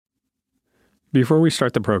Before we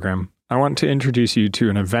start the program, I want to introduce you to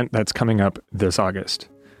an event that's coming up this August.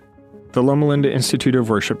 The Loma Linda Institute of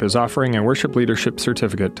Worship is offering a worship leadership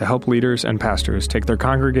certificate to help leaders and pastors take their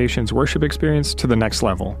congregation's worship experience to the next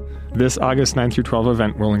level. This August 9 through 12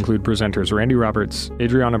 event will include presenters Randy Roberts,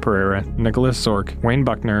 Adriana Pereira, Nicholas Zork, Wayne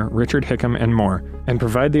Buckner, Richard Hickam, and more, and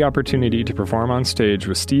provide the opportunity to perform on stage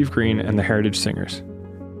with Steve Green and the Heritage Singers.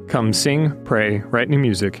 Come sing, pray, write new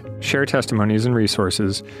music, share testimonies and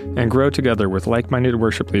resources, and grow together with like-minded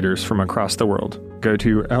worship leaders from across the world. Go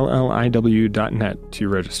to lliw.net to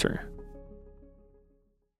register.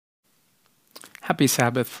 Happy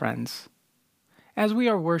Sabbath, friends. As we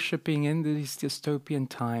are worshiping in these dystopian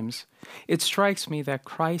times, it strikes me that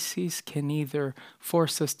crises can either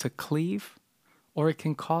force us to cleave or it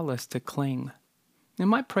can call us to cling. And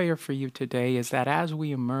my prayer for you today is that as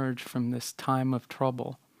we emerge from this time of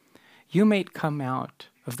trouble, you may come out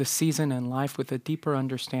of the season in life with a deeper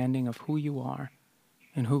understanding of who you are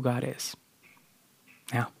and who God is.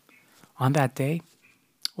 Now, on that day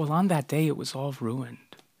it was all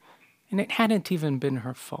ruined. And it hadn't even been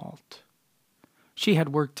her fault. She had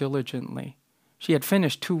worked diligently. She had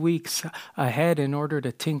finished 2 weeks ahead in order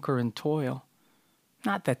to tinker and toil.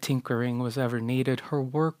 Not that tinkering was ever needed. Her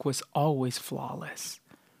work was always flawless.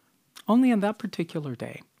 Only on that particular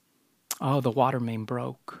day, the water main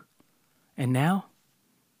broke. And now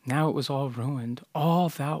it was all ruined. All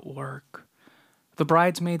that work. The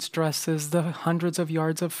bridesmaids' dresses, the hundreds of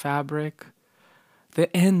yards of fabric,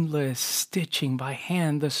 the endless stitching by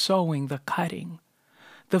hand, the sewing, the cutting,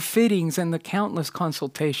 the fittings and the countless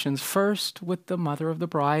consultations, first with the mother of the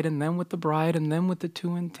bride, and then with the bride, and then with the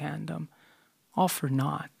two in tandem, all for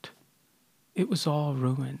naught. It was all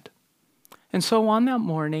ruined. And so on that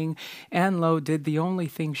morning, Ann Lowe did the only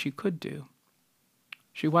thing she could do.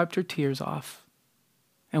 She wiped her tears off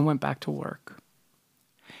and went back to work.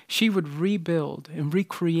 She would rebuild and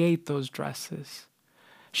recreate those dresses.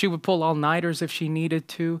 She would pull all-nighters if she needed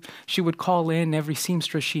to. She would call in every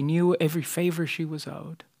seamstress she knew, every favor she was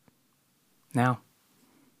owed. Now,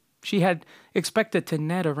 she had expected to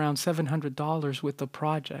net around $700 with the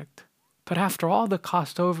project, but after all the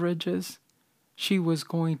cost overages, she was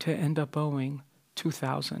going to end up owing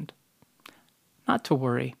 $2,000. Not to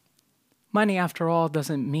worry. Money, after all,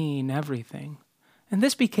 doesn't mean everything. And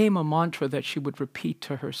this became a mantra that she would repeat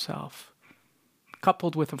to herself,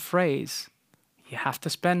 coupled with a phrase, "You have to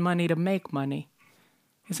spend money to make money."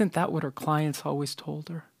 Isn't that what her clients always told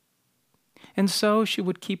her? And so she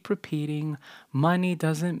would keep repeating, money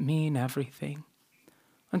doesn't mean everything.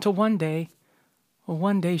 Until one day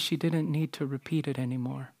she didn't need to repeat it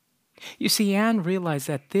anymore. You see, Anne realized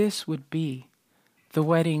that this would be the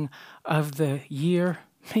wedding of the year,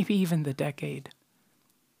 maybe even the decade.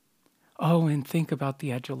 Oh, and think about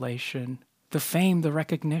the adulation, the fame, the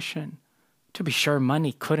recognition. To be sure,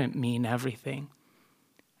 money couldn't mean everything.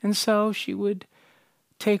 And so she would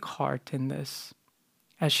take heart in this.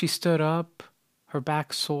 As she stood up, her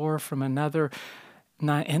back sore from another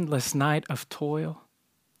endless night of toil,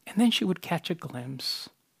 and then she would catch a glimpse,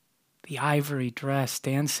 the ivory dress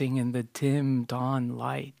dancing in the dim dawn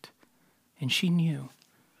light. And she knew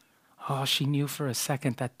for a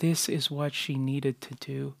second that this is what she needed to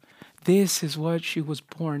do. This is what she was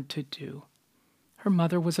born to do. Her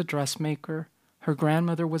mother was a dressmaker. Her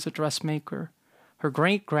grandmother was a dressmaker. Her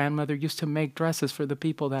great-grandmother used to make dresses for the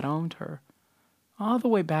people that owned her, all the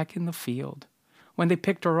way back in the field, when they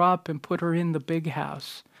picked her up and put her in the big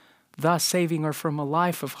house, thus saving her from a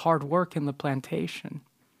life of hard work in the plantation.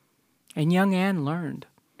 And young Anne learned.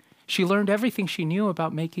 She learned everything she knew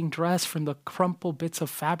about making dress from the crumpled bits of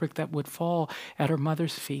fabric that would fall at her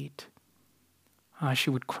mother's feet.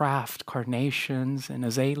 She would craft carnations and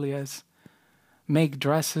azaleas, make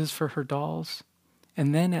dresses for her dolls,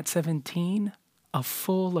 and then at 17, a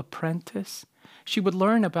full apprentice, she would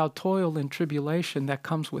learn about toil and tribulation that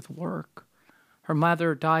comes with work. Her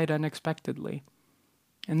mother died unexpectedly.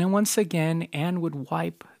 And then once again, Anne would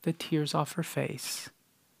wipe the tears off her face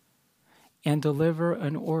and deliver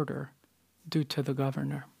an order due to the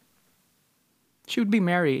governor. She would be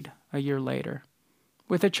married a year later,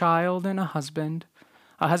 with a child and a husband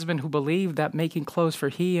who believed that making clothes for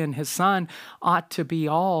he and his son ought to be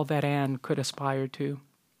all that Anne could aspire to.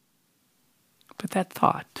 But that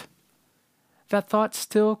thought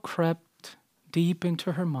still crept deep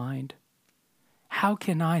into her mind. How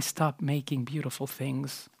can I stop making beautiful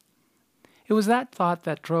things? It was that thought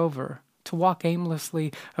that drove her to walk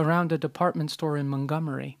aimlessly around a department store in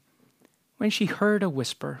Montgomery when she heard a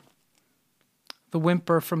whisper. The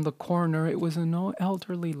whimper from the corner, it was an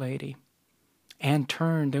elderly lady. Anne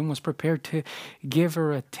turned and was prepared to give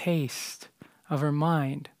her a taste of her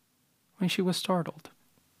mind when she was startled.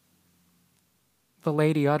 The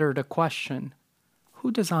lady uttered a question.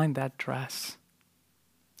 "Who designed that dress?"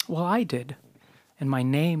 "Well, I did, and my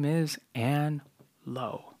name is Anne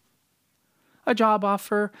Lowe." A job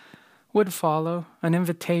offer would follow, an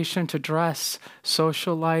invitation to dress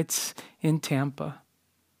socialites in Tampa.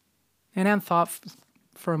 And Anne thought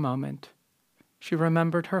for a moment. She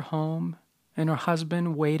remembered her home and her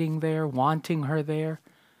husband waiting there, wanting her there,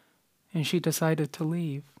 and she decided to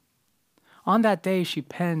leave. On that day, she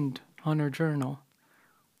penned on her journal,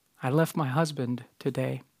 "I left my husband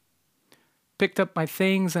today, picked up my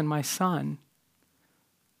things and my son.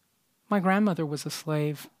 My grandmother was a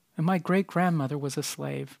slave, and my great-grandmother was a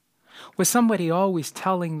slave, with somebody always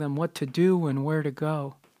telling them what to do and where to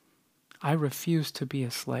go. I refuse to be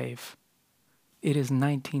a slave. It is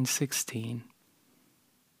 1916.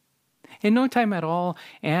 In no time at all,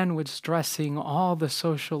 Anne was dressing all the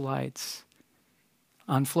socialites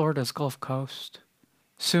on Florida's Gulf Coast.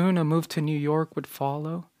 Soon a move to New York would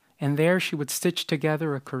follow, and there she would stitch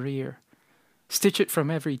together a career, stitch it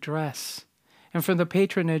from every dress, and from the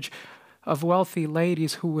patronage of wealthy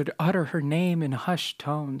ladies who would utter her name in hushed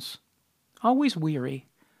tones. Always weary,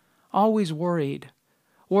 always worried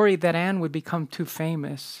that Anne would become too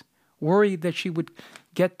famous, worried that she would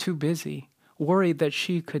get too busy, worried that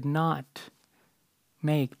she could not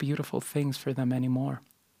make beautiful things for them anymore.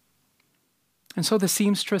 And so the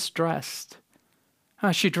seamstress dressed.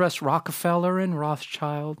 She dressed Rockefeller and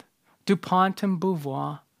Rothschild, DuPont and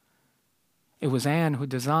Beauvoir. It was Anne who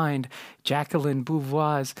designed Jacqueline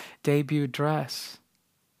Beauvoir's debut dress.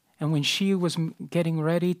 And when she was getting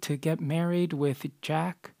ready to get married with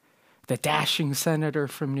Jack, the dashing senator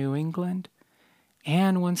from New England,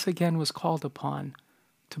 Anne once again was called upon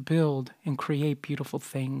to build and create beautiful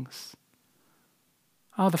things.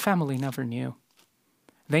 Oh, the family never knew.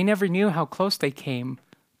 They never knew how close they came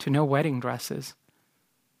to no wedding dresses.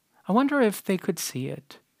 I wonder if they could see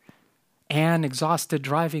it. Anne, exhausted,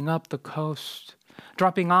 driving up the coast,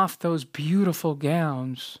 dropping off those beautiful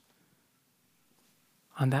gowns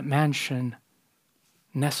on that mansion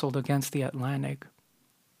nestled against the Atlantic.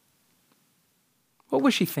 What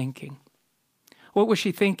was she thinking? What was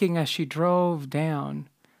she thinking as she drove down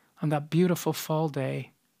on that beautiful fall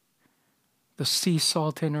day? The sea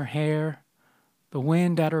salt in her hair, the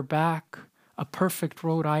wind at her back, a perfect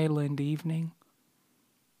Rhode Island evening.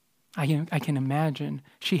 I can imagine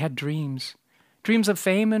she had dreams of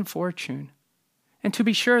fame and fortune. And to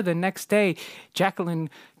be sure, the next day, Jacqueline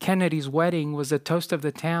Kennedy's wedding was the toast of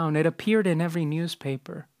the town. It appeared in every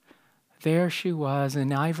newspaper. There she was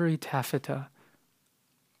in ivory taffeta,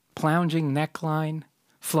 plunging neckline,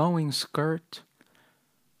 flowing skirt,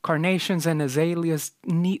 carnations and azaleas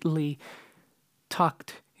neatly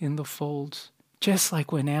tucked in the folds, just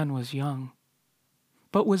like when Anne was young.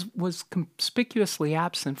 But was conspicuously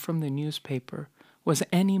absent from the newspaper was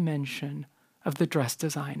any mention of the dress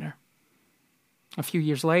designer. A few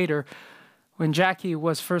years later, when Jackie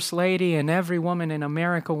was First Lady and every woman in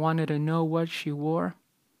America wanted to know what she wore,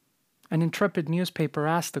 an intrepid newspaper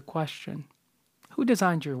asked the question, "Who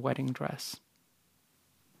designed your wedding dress?"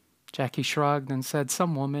 Jackie shrugged and said,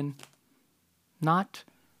 "Some woman, not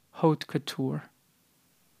haute couture."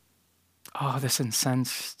 Oh, this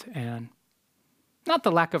incensed Anne. Not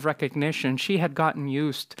the lack of recognition. She had gotten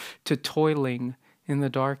used to toiling in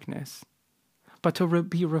the darkness. But to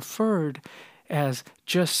be referred as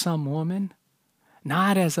just some woman,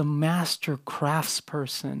 not as a master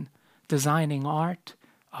craftsperson designing art,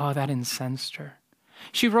 oh, that incensed her.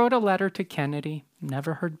 She wrote a letter to Kennedy,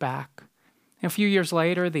 never heard back. A few years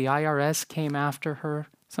later, the IRS came after her,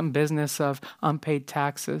 some business of unpaid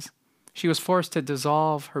taxes. She was forced to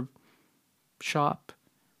dissolve her shop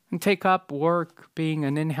and take up work being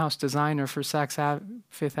an in-house designer for Saks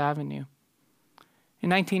Fifth Avenue. In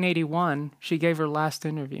 1981, she gave her last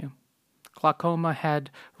interview. Glaucoma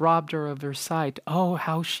had robbed her of her sight. Oh,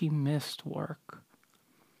 how she missed work.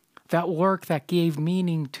 That work that gave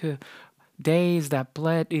meaning to days that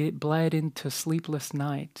bled into sleepless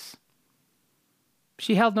nights.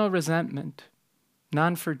 She held no resentment,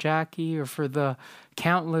 none for Jackie or for the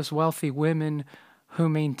countless wealthy women who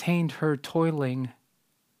maintained her toiling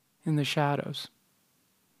in the shadows.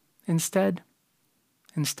 Instead,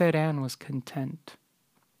 Anne was content.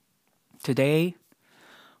 Today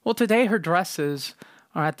her dresses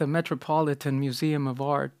are at the Metropolitan Museum of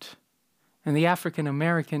Art and the African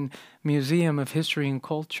American Museum of History and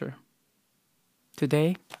Culture.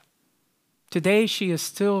 Today she is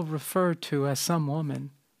still referred to as some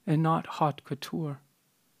woman and not haute couture.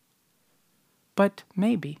 But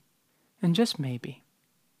maybe, and just maybe,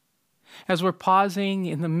 as we're pausing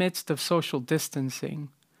in the midst of social distancing,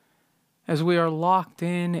 as we are locked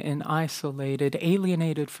in and isolated,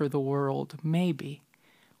 alienated for the world, maybe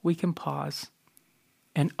we can pause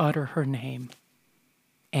and utter her name.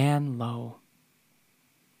 Anne Lowe.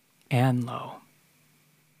 Anne Lowe.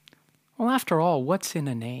 Well, after all, what's in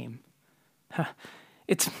a name?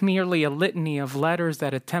 It's merely a litany of letters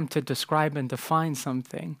that attempt to describe and define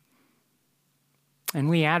something. And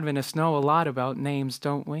we Adventists know a lot about names,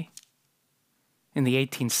 don't we? In the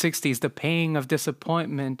 1860s, the pang of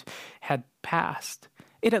disappointment had passed.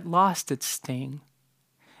 It had lost its sting.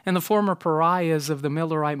 And the former pariahs of the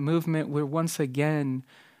Millerite movement were once again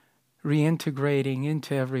reintegrating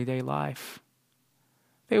into everyday life.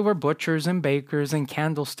 They were butchers and bakers and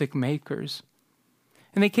candlestick makers.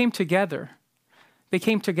 And they came together. They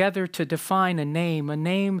came together to define a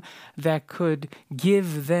name that could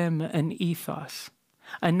give them an ethos,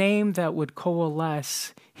 a name that would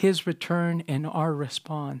coalesce his return and our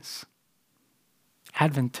response.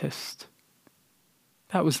 Adventist.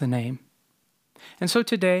 That was the name. And so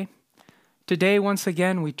today, once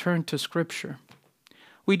again, we turn to Scripture.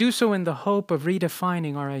 We do so in the hope of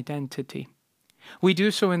redefining our identity. We do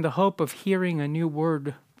so in the hope of hearing a new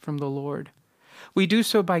word from the Lord. We do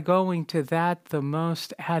so by going to that, the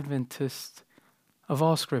most Adventist of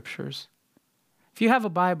all Scriptures. If you have a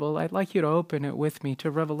Bible, I'd like you to open it with me to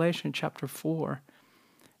Revelation chapter 4.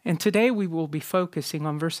 And today we will be focusing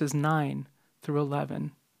on verses 9 through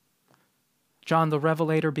 11. John the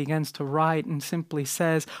Revelator begins to write and simply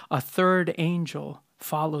says, "A third angel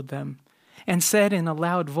followed them and said in a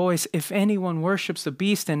loud voice, 'If anyone worships the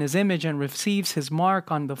beast and his image and receives his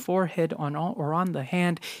mark on the forehead or on the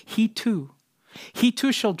hand, he too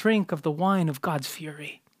shall drink of the wine of God's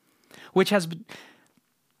fury, which has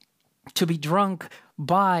to be drunk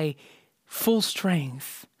by full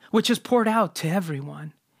strength, which is poured out to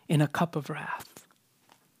everyone in a cup of wrath.'"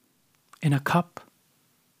 In a cup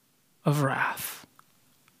of wrath.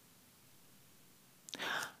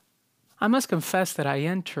 I must confess that I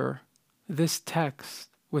enter this text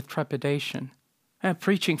with trepidation.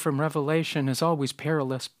 Preaching from Revelation is always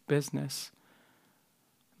perilous business.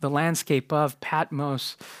 The landscape of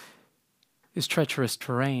Patmos is treacherous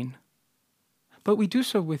terrain. But we do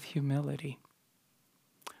so with humility.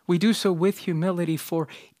 We do so with humility, for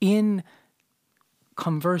in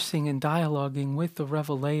conversing and dialoguing with the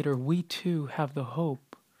Revelator, we too have the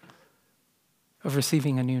hope of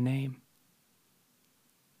receiving a new name.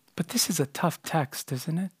 But this is a tough text,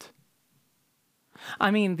 isn't it? I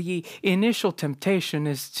mean, the initial temptation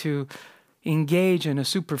is to engage in a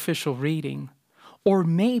superficial reading, or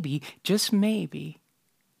maybe, just maybe,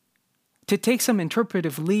 to take some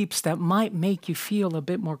interpretive leaps that might make you feel a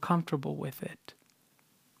bit more comfortable with it.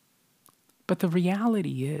 But the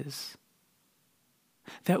reality is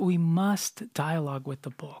that we must dialogue with the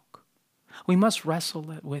book. We must wrestle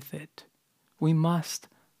with it. We must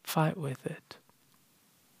fight with it.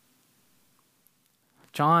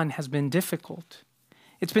 John has been difficult.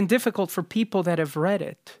 It's been difficult for people that have read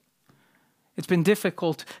it. It's been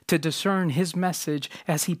difficult to discern his message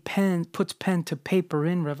as he puts pen to paper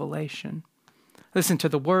in Revelation. Listen to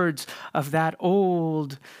the words of that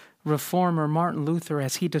old reformer Martin Luther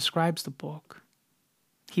as he describes the book.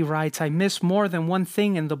 He writes, "I miss more than one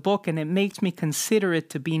thing in the book, and it makes me consider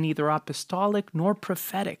it to be neither apostolic nor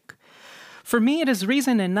prophetic. For me, it is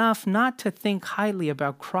reason enough not to think highly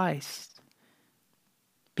about Christ,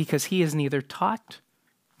 because he is neither taught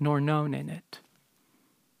nor known in it."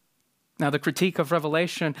 Now, the critique of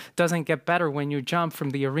Revelation doesn't get better when you jump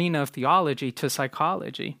from the arena of theology to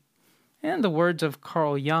psychology. In the words of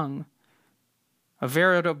Carl Jung, a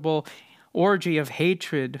veritable orgy of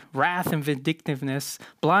hatred, wrath, and vindictiveness,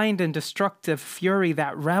 blind and destructive fury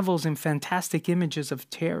that revels in fantastic images of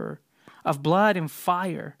terror, of blood and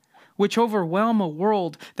fire, which overwhelm a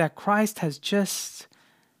world that Christ has just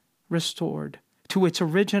restored to its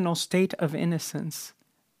original state of innocence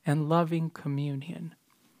and loving communion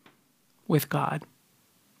with God.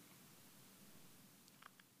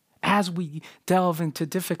 As we delve into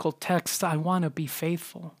difficult texts, I want to be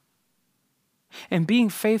faithful. And being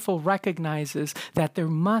faithful recognizes that there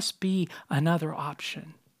must be another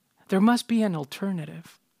option. There must be an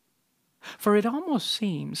alternative. For it almost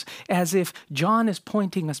seems as if John is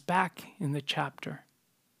pointing us back in the chapter.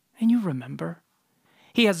 And you remember,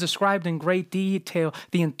 he has described in great detail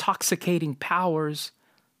the intoxicating powers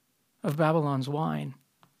of Babylon's wine.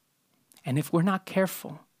 And if we're not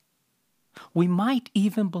careful, we might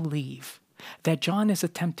even believe that John is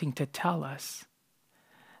attempting to tell us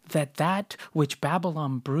that which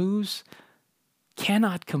Babylon brews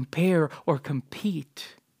cannot compare or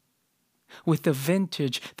compete with the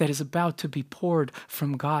vintage that is about to be poured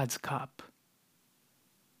from God's cup.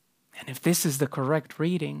 And if this is the correct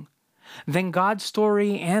reading, then God's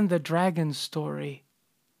story and the dragon's story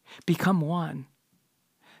become one.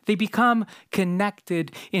 They become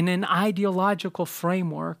connected in an ideological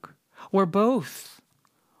framework where both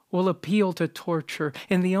will appeal to torture,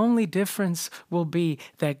 and the only difference will be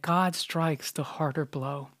that God strikes the harder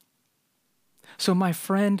blow. So, my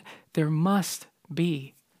friend, there must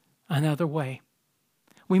be another way.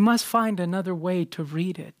 We must find another way to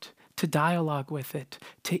read it, to dialogue with it,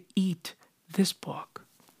 to eat this book.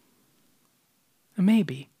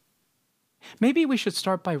 Maybe we should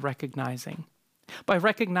start by recognizing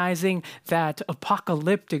that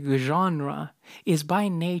apocalyptic genre is by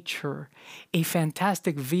nature a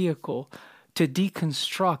fantastic vehicle to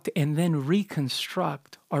deconstruct and then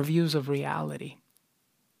reconstruct our views of reality.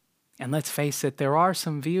 And let's face it, there are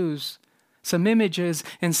some views, some images,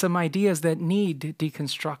 and some ideas that need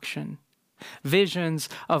deconstruction. Visions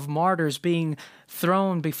of martyrs being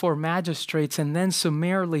thrown before magistrates and then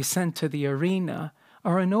summarily sent to the arena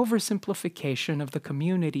are an oversimplification of the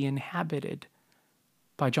community inhabited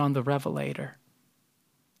by John the Revelator.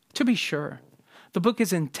 To be sure, the book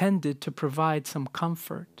is intended to provide some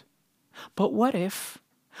comfort. But what if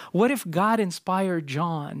God inspired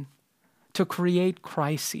John to create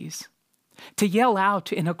crises, to yell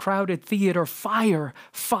out in a crowded theater, "Fire,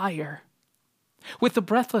 fire," with the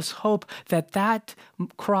breathless hope that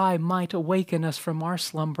cry might awaken us from our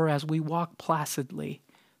slumber as we walk placidly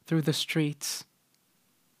through the streets?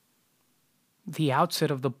 The outset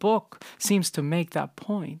of the book seems to make that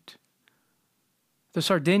point. The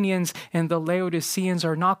Sardinians and the Laodiceans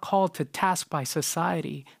are not called to task by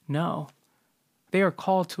society. No, they are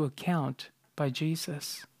called to account by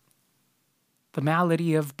Jesus. The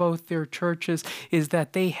malady of both their churches is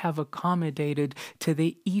that they have accommodated to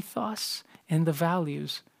the ethos and the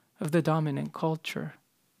values of the dominant culture.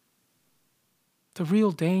 The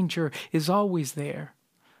real danger is always there,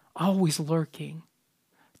 always lurking,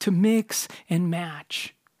 to mix and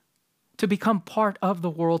match, to become part of the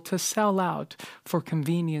world, to sell out for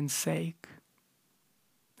convenience sake.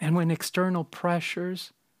 And when external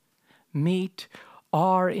pressures meet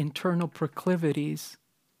our internal proclivities,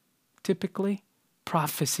 typically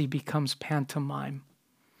prophecy becomes pantomime.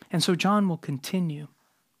 And so John will continue.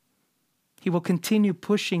 He will continue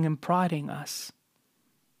pushing and prodding us.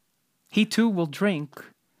 He too will drink.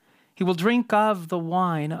 He will drink of the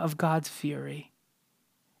wine of God's fury.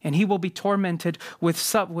 And he will be tormented with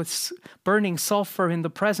burning sulfur in the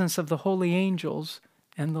presence of the holy angels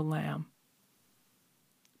and the Lamb.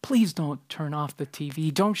 Please don't turn off the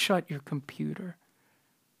TV. Don't shut your computer.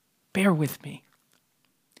 Bear with me.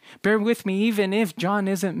 Bear with me even if John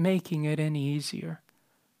isn't making it any easier.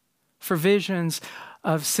 For visions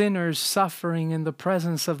of sinners suffering in the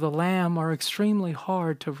presence of the Lamb are extremely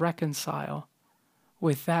hard to reconcile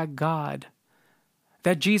with that God,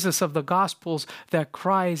 that Jesus of the Gospels that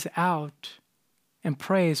cries out and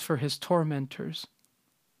prays for his tormentors.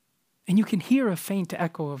 And you can hear a faint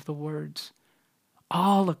echo of the words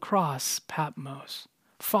all across Patmos.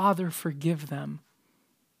 Father, forgive them,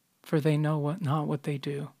 for they know not what they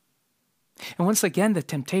do. And once again, the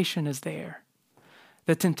temptation is there.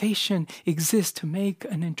 The temptation exists to make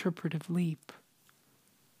an interpretive leap,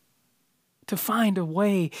 to find a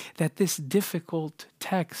way that this difficult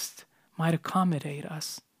text might accommodate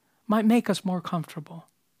us, might make us more comfortable.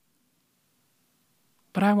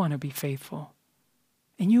 But I want to be faithful,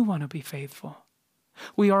 and you want to be faithful.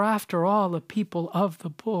 We are, after all, a people of the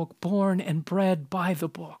book, born and bred by the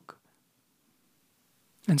book.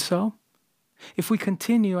 And so, if we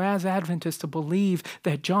continue as Adventists to believe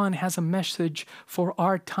that John has a message for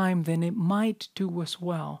our time, then it might do us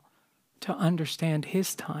well to understand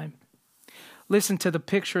his time. Listen to the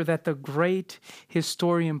picture that the great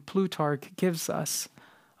historian Plutarch gives us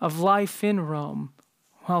of life in Rome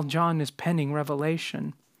while John is penning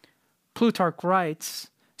Revelation. Plutarch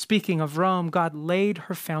writes, speaking of Rome, God laid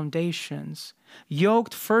her foundations,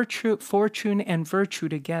 yoked fortune and virtue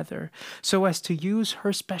together so as to use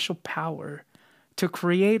her special power to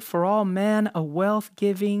create for all men a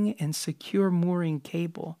wealth-giving and secure mooring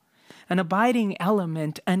cable, an abiding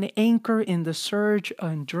element, an anchor in the surge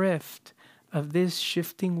and drift of this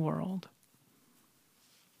shifting world.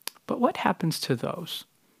 But what happens to those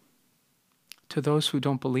who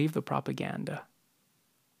don't believe the propaganda,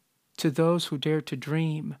 to those who dare to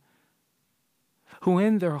dream, who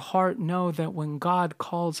in their heart know that when God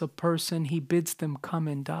calls a person, he bids them come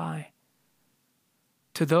and die,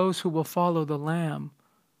 to those who will follow the Lamb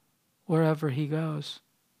wherever he goes?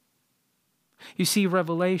 You see,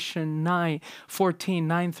 Revelation 9:14,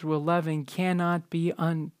 9 through 11 cannot be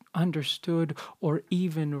understood or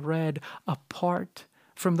even read apart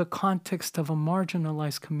from the context of a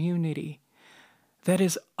marginalized community that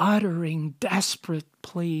is uttering desperate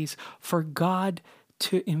pleas for God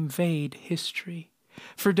to invade history,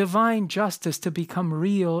 for divine justice to become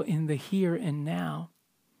real in the here and now.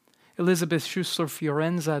 Elizabeth Schussler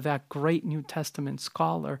Fiorenza, that great New Testament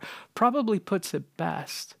scholar, probably puts it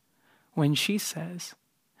best when she says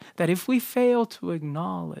that if we fail to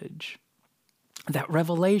acknowledge that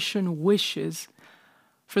Revelation wishes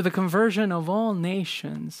for the conversion of all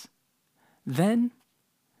nations, then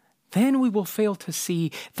we will fail to see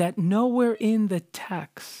that nowhere in the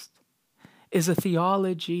text is a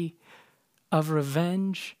theology of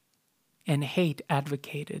revenge and hate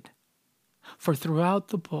advocated. For throughout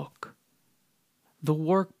the book, the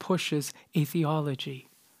work pushes a theology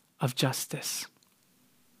of justice.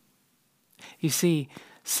 You see,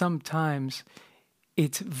 sometimes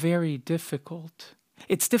it's very difficult.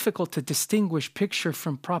 It's difficult to distinguish picture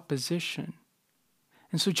from proposition.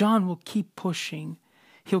 And so John will keep pushing.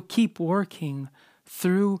 He'll keep working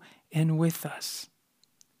through and with us.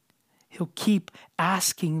 He'll keep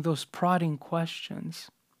asking those prodding questions.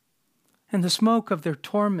 And the smoke of their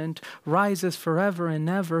torment rises forever and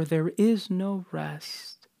ever. There is no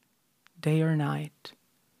rest, day or night,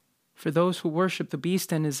 for those who worship the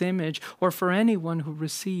beast and his image, or for anyone who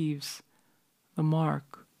receives the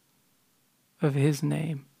mark of his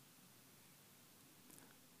name.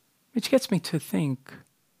 Which gets me to think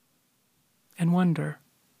and wonder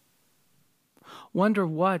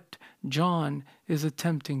what John is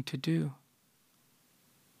attempting to do.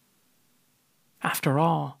 After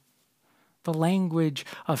all, the language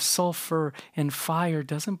of sulfur and fire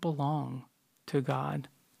doesn't belong to God.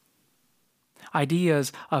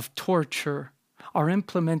 Ideas of torture are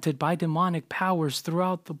implemented by demonic powers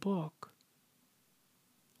throughout the book.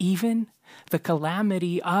 Even the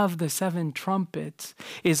calamity of the 7 trumpets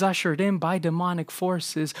is ushered in by demonic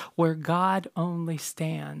forces where God only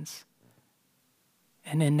stands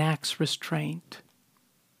and enacts restraint.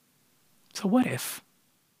 So what if?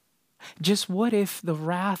 Just what if the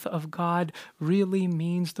wrath of God really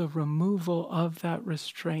means the removal of that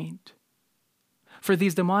restraint? For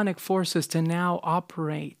these demonic forces to now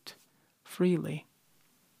operate freely.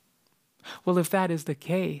 Well, if that is the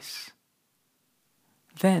case,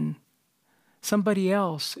 then somebody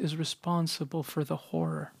else is responsible for the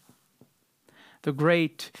horror. The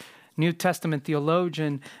great New Testament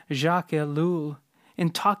theologian Jacques Ellul, in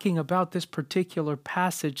talking about this particular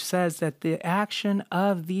passage, says that the action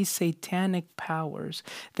of these satanic powers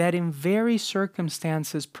that in very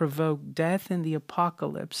circumstances provoke death in the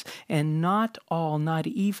apocalypse, and not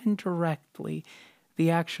even directly, the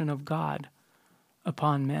action of God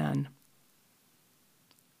upon man.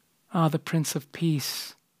 The Prince of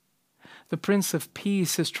Peace. The Prince of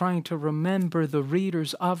Peace is trying to remember the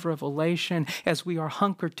readers of Revelation as we are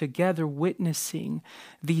hunkered together witnessing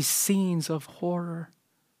these scenes of horror,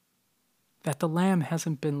 that the Lamb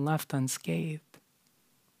hasn't been left unscathed.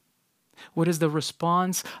 What is the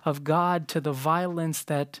response of God to the violence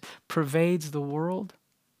that pervades the world?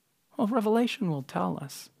 Well, Revelation will tell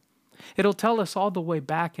us. It'll tell us all the way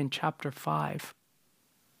back in chapter 5.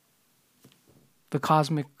 The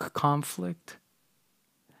cosmic conflict,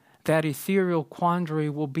 that ethereal quandary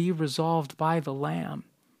will be resolved by the Lamb.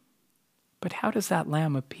 But how does that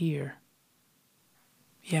Lamb appear?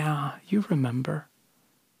 Yeah, you remember.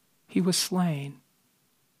 He was slain.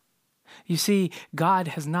 You see, God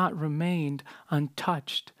has not remained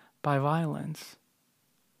untouched by violence.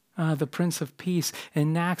 The Prince of Peace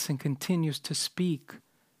enacts and continues to speak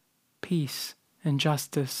peace and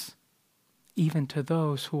justice, even to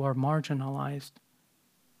those who are marginalized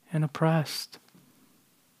and oppressed.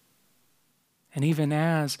 And even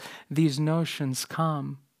as these notions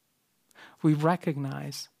come, we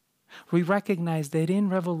recognize that in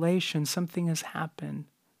Revelation something has happened,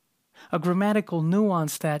 a grammatical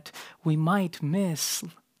nuance that we might miss,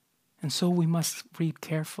 and so we must read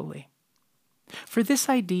carefully. For this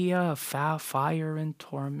idea of fire and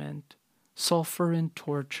torment, sulfur and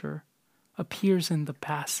torture, appears in the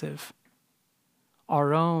passive.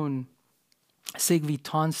 Our own Sigve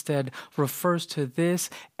Tonstad refers to this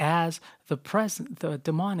as the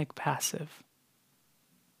demonic passive.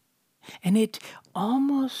 And it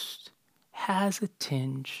almost has a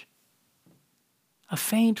tinge, a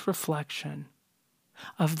faint reflection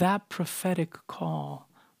of that prophetic call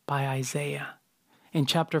by Isaiah. In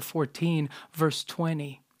chapter 14, verse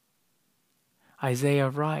 20, Isaiah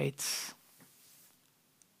writes,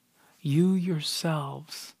 "You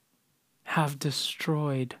yourselves have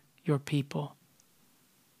destroyed your people.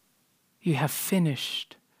 You have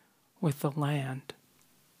finished with the land."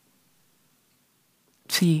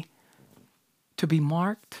 See, To be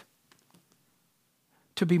marked?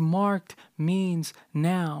 To be marked means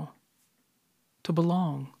now to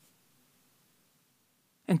belong.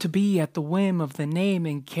 And to be at the whim of the name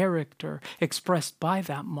and character expressed by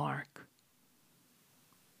that mark.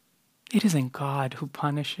 It isn't God who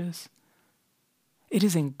punishes. It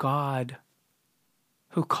isn't God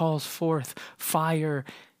who calls forth fire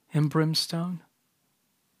and brimstone.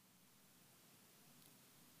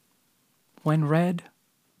 When read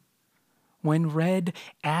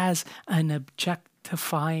as an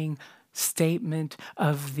objectifying statement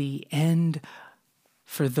of the end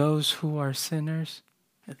for those who are sinners,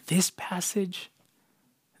 this passage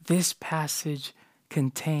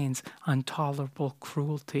contains intolerable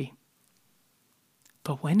cruelty.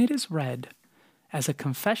 But when it is read as a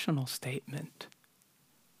confessional statement,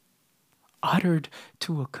 uttered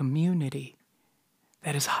to a community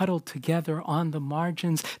that is huddled together on the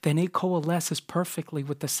margins, then it coalesces perfectly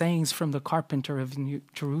with the sayings from the carpenter of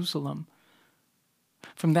Jerusalem,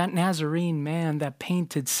 from that Nazarene man that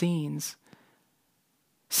painted scenes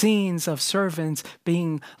of servants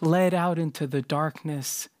being led out into the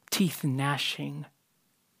darkness, teeth gnashing.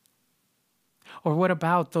 Or what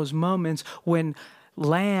about those moments when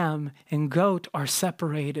lamb and goat are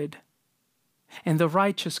separated and the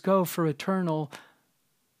righteous go for eternal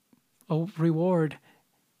reward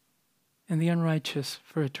and the unrighteous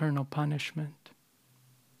for eternal punishment?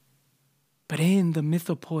 But in the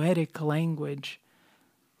mythopoetic language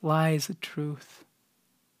lies a truth.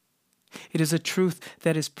 It is a truth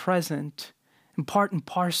that is present and part and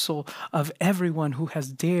parcel of everyone who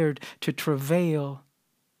has dared to travail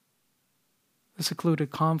the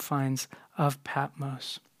secluded confines of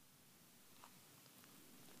Patmos.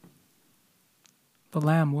 The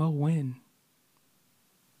Lamb will win.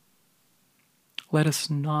 Let us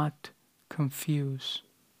not confuse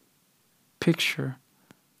picture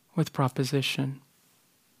with proposition.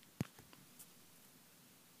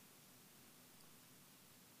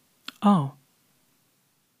 Oh,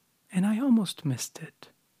 and I almost missed it.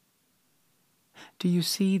 Do you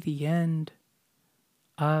see the end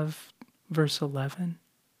of verse 11?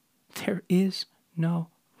 There is no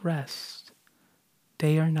rest,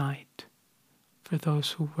 day or night, for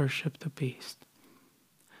those who worship the beast.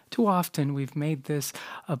 Too often we've made this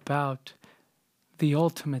about the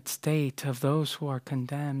ultimate state of those who are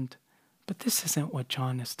condemned, but this isn't what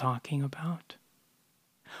John is talking about.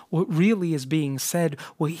 What really is being said,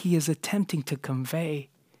 what he is attempting to convey,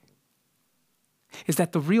 is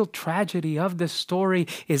that the real tragedy of this story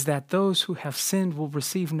is that those who have sinned will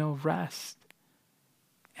receive no rest.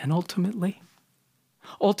 And ultimately,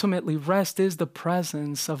 rest is the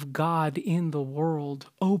presence of God in the world,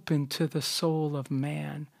 open to the soul of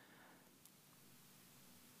man.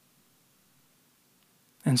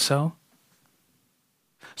 And so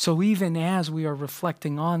even as we are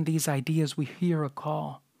reflecting on these ideas, we hear a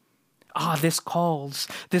call. This calls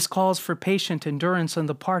for patient endurance on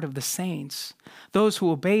the part of the saints, those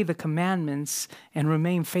who obey the commandments and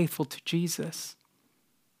remain faithful to Jesus.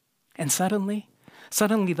 And suddenly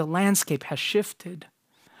the landscape has shifted.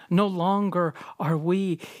 No longer are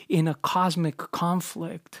we in a cosmic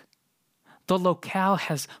conflict. The locale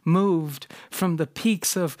has moved from the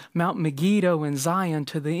peaks of Mount Megiddo and Zion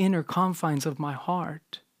to the inner confines of my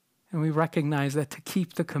heart. And we recognize that to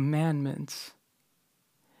keep the commandments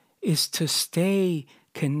is to stay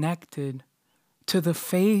connected to the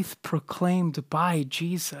faith proclaimed by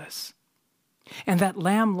Jesus. And that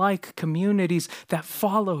lamb-like communities that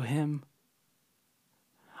follow him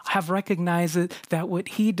have recognized that what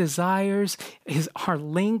he desires are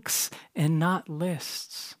links and not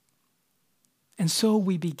lists. And so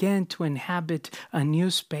we begin to inhabit a new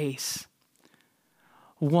space,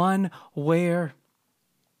 one where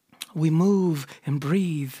we move and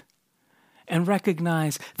breathe and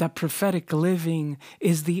recognize that prophetic living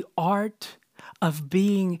is the art of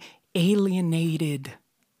being alienated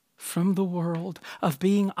from the world, of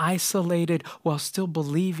being isolated while still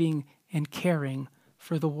believing and caring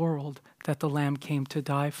for the world that the Lamb came to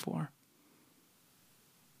die for.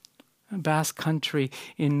 Basque Country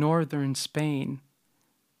in northern Spain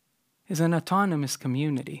is an autonomous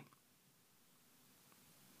community.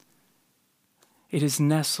 It is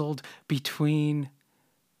nestled between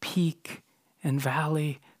peak and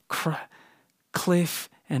valley, cliff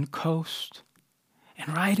and coast,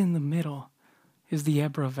 and right in the middle is the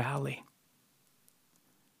Ebro Valley.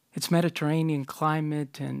 Its Mediterranean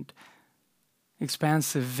climate and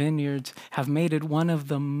expansive vineyards have made it one of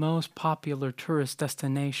the most popular tourist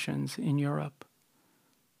destinations in Europe,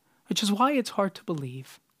 which is why it's hard to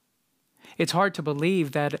believe. It's hard to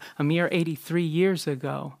believe that a mere 83 years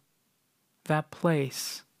ago, that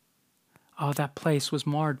place, Oh, that place was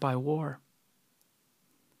marred by war.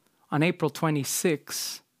 On April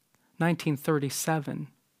 26, 1937,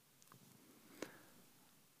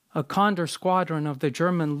 a Condor squadron of the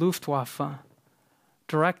German Luftwaffe,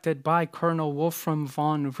 directed by Colonel Wolfram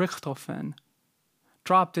von Richthofen,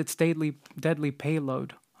 dropped its deadly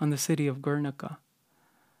payload on the city of Guernica.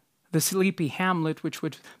 The sleepy hamlet, which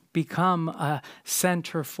would become a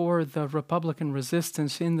center for the Republican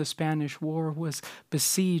resistance in the Spanish War, was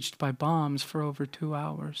besieged by bombs for over 2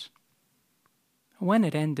 hours. When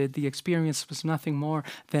it ended, the experience was nothing more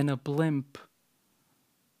than a blimp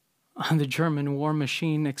on the German war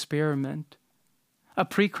machine experiment, a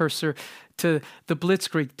precursor to the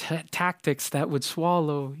blitzkrieg tactics that would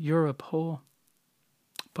swallow Europe whole.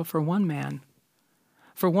 But for one man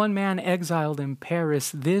exiled in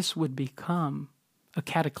Paris, this would become a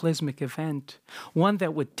cataclysmic event, one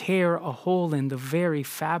that would tear a hole in the very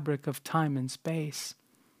fabric of time and space.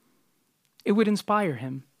 It would inspire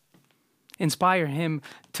him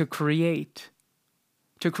to create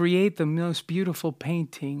the most beautiful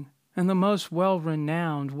painting and the most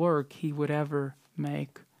well-renowned work he would ever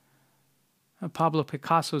make. Pablo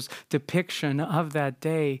Picasso's depiction of that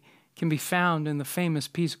day can be found in the famous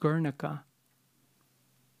piece Guernica.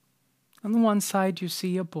 On the one side, you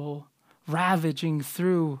see a bull ravaging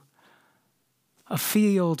through a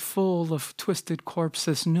field full of twisted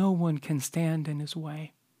corpses. No one can stand in his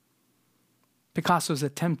way. Picasso's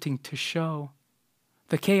attempting to show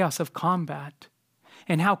the chaos of combat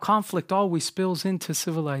and how conflict always spills into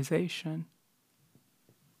civilization.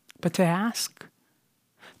 But to ask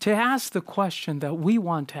the question that we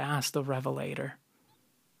want to ask the Revelator,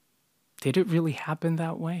 did it really happen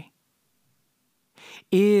that way?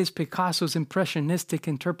 Is Picasso's impressionistic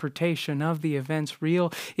interpretation of the events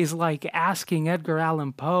real? Is like asking Edgar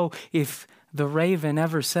Allan Poe if the raven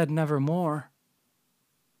ever said nevermore.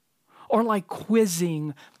 Or like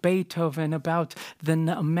quizzing Beethoven about the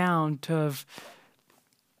amount of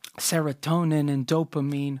serotonin and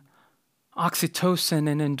dopamine, oxytocin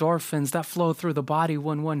and endorphins that flow through the body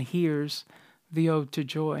when one hears the Ode to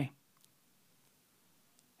Joy.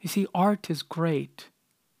 You see, art is great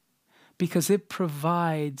because it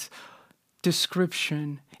provides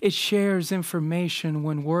description. It shares information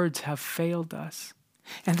when words have failed us.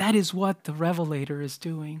 And that is what the Revelator is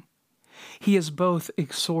doing. He is both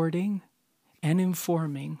exhorting and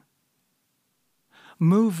informing,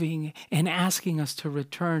 moving and asking us to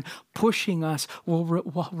return, pushing us while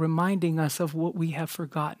reminding us of what we have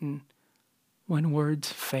forgotten when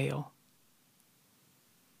words fail.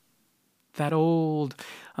 That old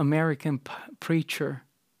American preacher,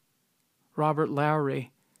 Robert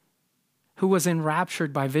Lowry, who was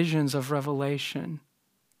enraptured by visions of Revelation,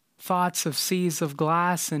 thoughts of seas of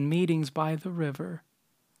glass and meetings by the river,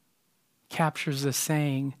 captures the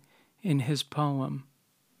saying in his poem.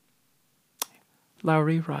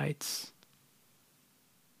 Lowry writes,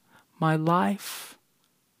 "My life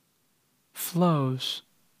flows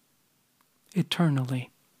eternally,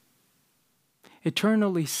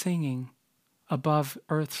 eternally singing above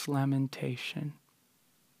earth's lamentation.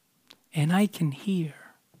 And I can hear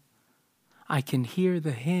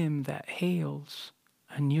the hymn that hails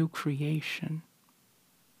a new creation.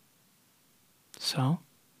 So,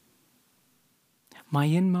 my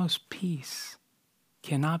inmost peace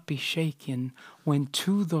cannot be shaken when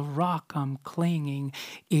to the rock I'm clinging.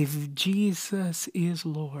 If Jesus is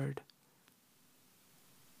Lord,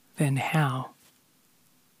 then how,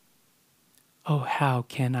 oh how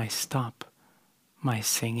can I stop my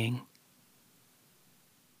singing?"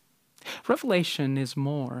 Revelation is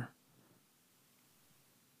more.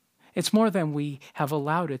 It's more than we have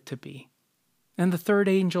allowed it to be. And the third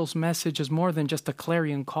angel's message is more than just a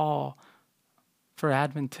clarion call for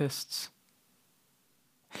Adventists.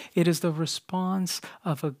 It is the response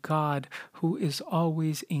of a God who is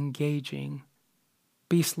always engaging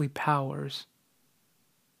beastly powers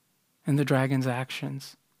in the dragon's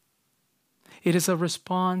actions. It is a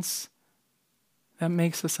response that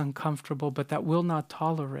makes us uncomfortable, but that will not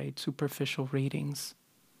tolerate superficial readings.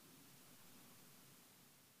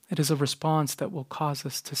 It is a response that will cause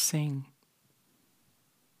us to sing.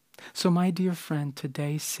 So, my dear friend,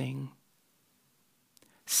 today sing.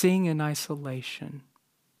 Sing in isolation.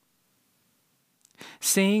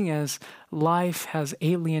 Sing as life has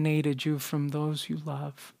alienated you from those you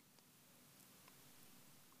love.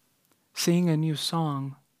 Sing a new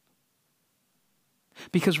song.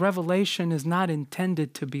 Because revelation is not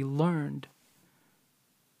intended to be learned.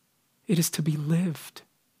 It is to be lived.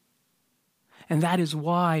 And that is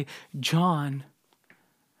why John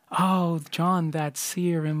that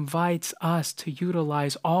seer, invites us to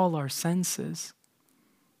utilize all our senses.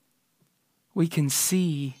 we can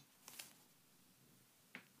see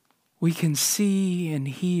and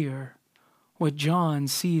hear what John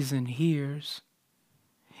sees and hears,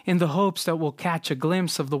 in the hopes that we'll catch a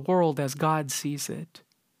glimpse of the world as God sees it.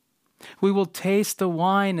 We will taste the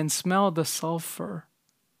wine and smell the sulfur,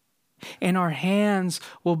 and our hands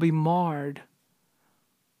will be marred,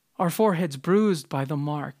 our foreheads bruised by the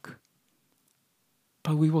mark.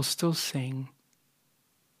 But we will still sing.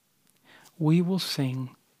 We will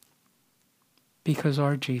sing because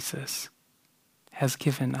our Jesus has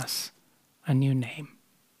given us a new name,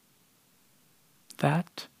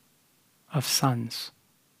 that of sons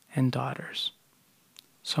and daughters.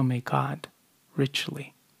 So may God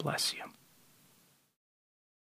richly bless you.